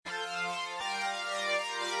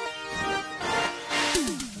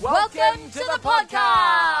Welcome to the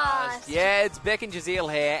podcast! Yeah, it's Beck and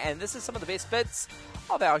Jazeel here, and this is some of the best bits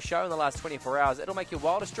of our show in the last 24 hours. It'll make your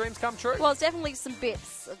wildest dreams come true. Well, it's definitely some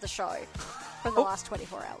bits of the show from the last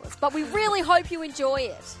 24 hours, but we really hope you enjoy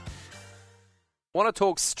it. Want to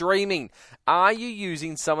talk streaming? Are you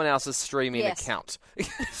using someone else's streaming account?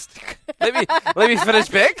 let me finish,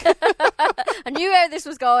 Beck. I knew where this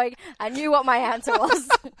was going. I knew what my answer was.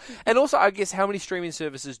 And also, I guess, how many streaming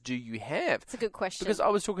services do you have? It's a good question. Because I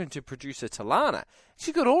was talking to producer Talana.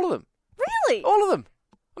 She's got all of them. Really? All of them.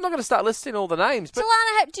 I'm not going to start listing all the names. But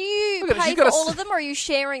Talana, do you pay for all of them, or are you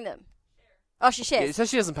sharing them? Oh, she shares. Yeah, so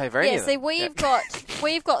she doesn't pay for any of them.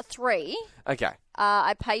 We've got 3. Okay.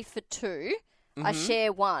 I pay for 2. Mm-hmm. I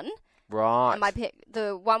share 1. Right. And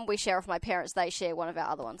the one we share with my parents, they share one of our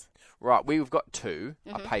other ones. Right. We've got 2.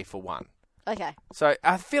 Mm-hmm. I pay for 1. Okay. So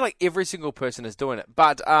I feel like every single person is doing it.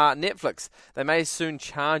 But Netflix, they may soon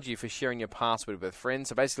charge you for sharing your password with friends.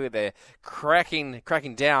 So basically they're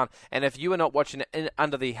cracking down. And if you are not watching it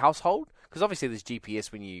under the household, because obviously there's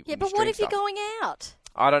GPS when you but what if you're going out?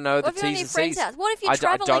 I don't know the T's and C's. What if you're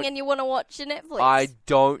travelling and you want to watch your Netflix? I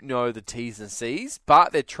don't know the T's and C's,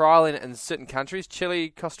 but they're trialing it in certain countries. Chile,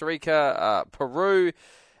 Costa Rica, Peru.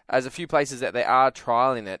 There's a few places that they are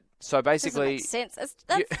trialing it. So basically... Doesn't make sense.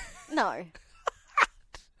 No.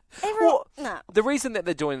 No. The reason that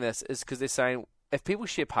they're doing this is because they're saying if people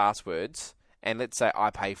share passwords... And let's say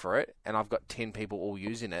I pay for it, and I've got 10 people all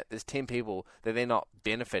using it. There's 10 people that they're not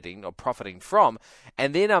benefiting or profiting from,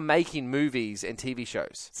 and then are making movies and TV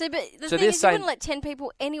shows. So the thing is, you wouldn't let 10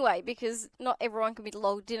 people anyway, because not everyone can be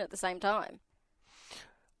logged in at the same time.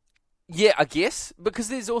 Yeah, I guess, because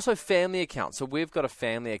there's also family accounts. So we've got a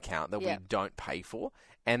family account that we don't pay for,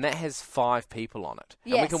 and that has 5 people on it.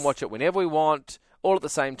 Yes. And we can watch it whenever we want, all at the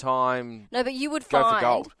same time. No, but you would go for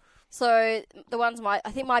gold. So the ones I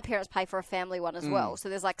think my parents pay for a family one as well. So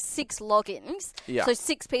there's like 6 logins. Yeah. So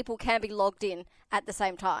 6 people can be logged in at the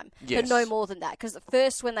same time. Yes. But no more than that. Because at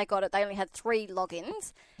first when they got it, they only had 3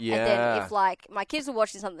 logins. Yeah. And then if like my kids were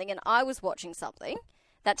watching something and I was watching something,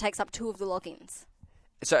 that takes up 2 of the logins.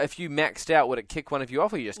 So if you maxed out, would it kick one of you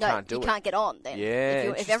off, or you just can't do it? No, you can't get on then.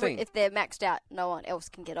 Yeah, if they're maxed out, no one else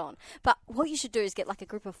can get on. But what you should do is get like a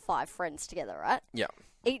group of 5 friends together, right? Yeah.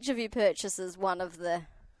 Each of you purchases one of the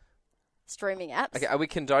streaming apps. Okay, are we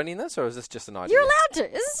condoning this, or is this just an idea? You're allowed to.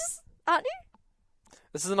 This is just, aren't you?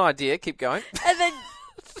 This is an idea. Keep going. And then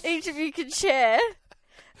each of you can share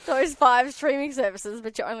those 5 streaming services,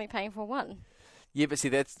 but you're only paying for 1. Yeah, but see,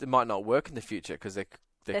 it might not work in the future because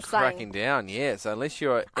they're cracking down. Yeah, so unless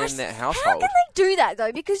you're in that household. How can they do that,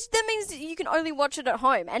 though? Because that means that you can only watch it at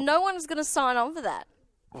home, and no one's going to sign on for that.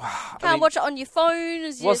 Wow. Can't watch it on your phone.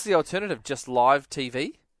 What's the alternative? Just live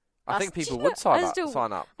TV? I think people would sign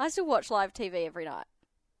up. I still watch live TV every night.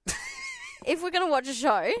 If we're going to watch a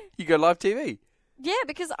show... You go live TV? Yeah,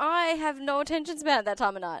 because I have no attention span at that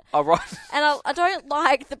time of night. Oh, right. And I don't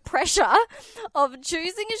like the pressure of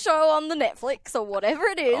choosing a show on the Netflix or whatever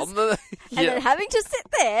it is and then having to sit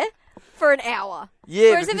there for an hour.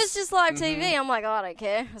 Yeah, whereas if it's just live TV, I'm like, I don't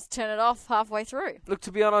care. Let's turn it off halfway through. Look,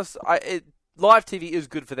 to be honest, live TV is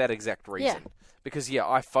good for that exact reason. Yeah. Because,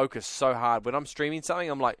 I focus so hard. When I'm streaming something,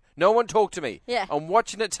 I'm like, no one talk to me. Yeah. I'm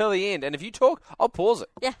watching it till the end. And if you talk, I'll pause it.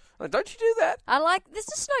 Yeah. Like, don't you do that? There's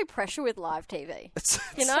just no pressure with live TV. It's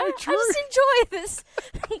you know? so true. I just enjoy this.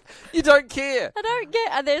 You don't care. I don't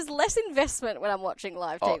get. There's less investment when I'm watching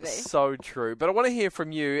live TV. Oh, so true. But I want to hear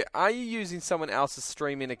from you. Are you using someone else's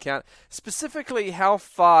streaming account? Specifically, how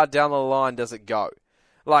far down the line does it go?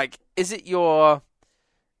 Like, is it your...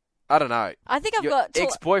 I don't know. I think I've your got...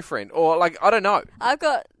 ex-boyfriend, or I don't know. I've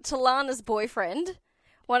got Talana's boyfriend.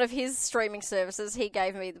 One of his streaming services, he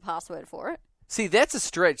gave me the password for it. See, that's a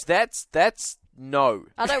stretch. That's no.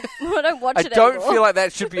 I don't watch it anymore. I don't anymore. feel like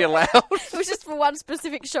that should be allowed. It was just for one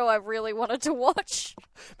specific show I really wanted to watch.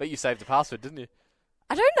 But you saved the password, didn't you?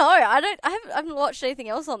 I don't know. I haven't watched anything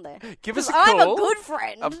else on there. Give us a call. I'm a good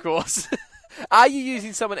friend. Of course. Are you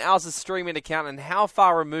using someone else's streaming account, and how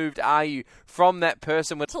far removed are you from that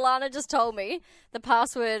person? Talana just told me the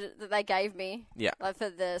password that they gave me for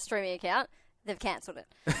the streaming account, they've cancelled it.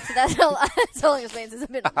 So that's all it means is a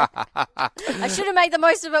bit. I should have made the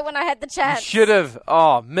most of it when I had the chance. Should have.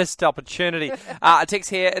 Oh, missed opportunity. A text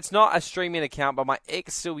here. It's not a streaming account, but my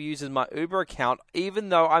ex still uses my Uber account, even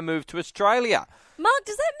though I moved to Australia. Mark,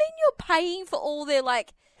 does that mean you're paying for all their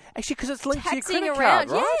Actually, because it's linked to your credit around?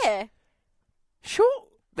 card, right? Yeah. Sure.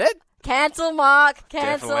 That cancel, Mark.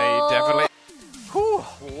 Cancel. Definitely. Whew,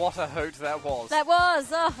 what a hoot that was. That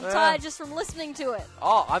was. Oh, I'm tired just from listening to it.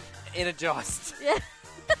 Oh, I'm energized. Yeah.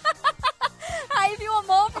 Hey, if you want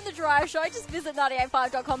more from the Drive Show. Just visit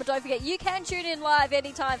 985.com and don't forget you can tune in live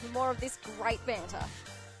anytime for more of this great banter.